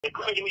They're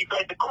bringing me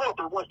back to court,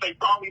 but once they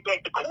brought me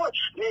back to court,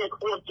 then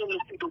forced them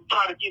to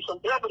try to get some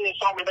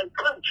evidence on me. They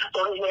couldn't,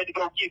 so they had to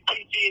go get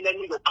PG and that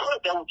nigga Put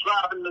that was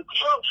driving the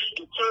truck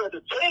to tell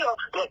the jail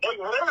that they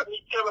heard me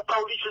tell the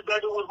police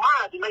that it was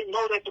mine, and they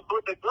know that the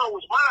gun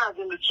was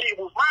mine and the shit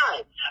was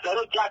mine. Now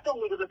they got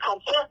them niggas to come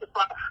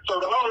testify.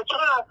 So the whole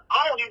time, I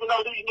don't even know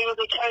these niggas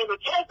that came to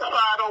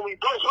testify on me,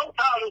 bro. So I'm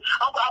calling,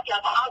 I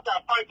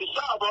got Frank the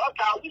shot, but I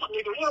call this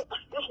nigga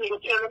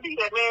telling me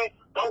that, man,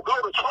 don't go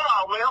to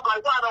trial, man. I'm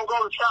like, why don't go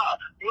to trial?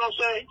 You know what I'm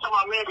saying? He talking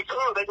about, man,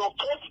 because they gonna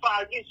testify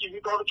against you if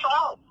you go to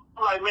trial.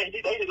 I'm like, man,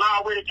 they didn't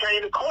already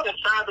came to court and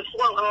signed the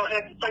swear,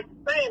 had to take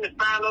the stand and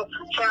sign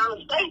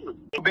a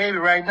statement. Baby,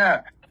 right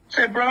now.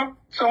 Say, bro,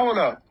 so hold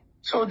up.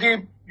 So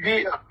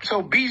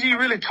so BG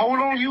really told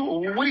on you,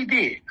 or what he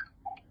did?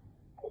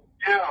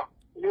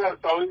 Yeah,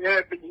 so he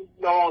had to, you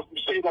know, some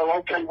shit,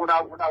 okay, when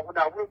I went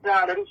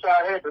down to this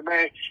side, I had to,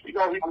 man, you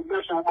know, he was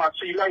messing with my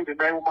lady,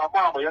 man, with my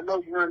mama. I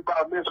know you heard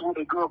about messing with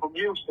a girl from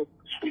Houston,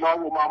 you know,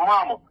 with my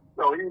mama.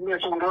 So he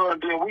messing with her,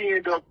 and then we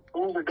ended up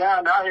moving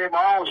down. I had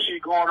my own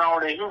shit going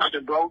on in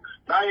Houston, bro.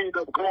 And I ended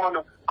up going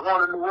to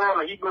New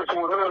Orleans. He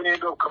messing with her and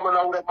ended up coming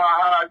over at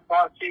my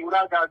house, see what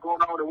I got going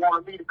on. They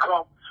wanted me to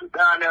come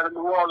down there to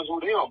New Orleans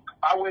with him.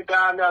 I went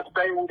down there to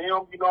stay with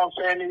him, you know what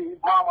I'm saying? And his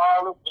mama,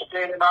 all of them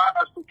staying in the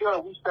house together.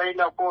 We stayed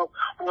there for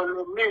a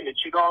little minute,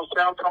 you know what I'm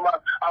saying? I'm talking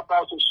about, I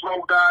bought some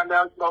smoke down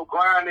there, you know,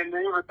 grinding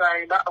and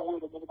everything down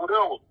with him and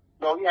whatever.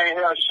 You know, he ain't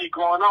had shit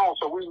going on,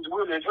 so we was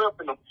really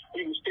helping him.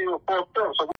 He was still fucked up. So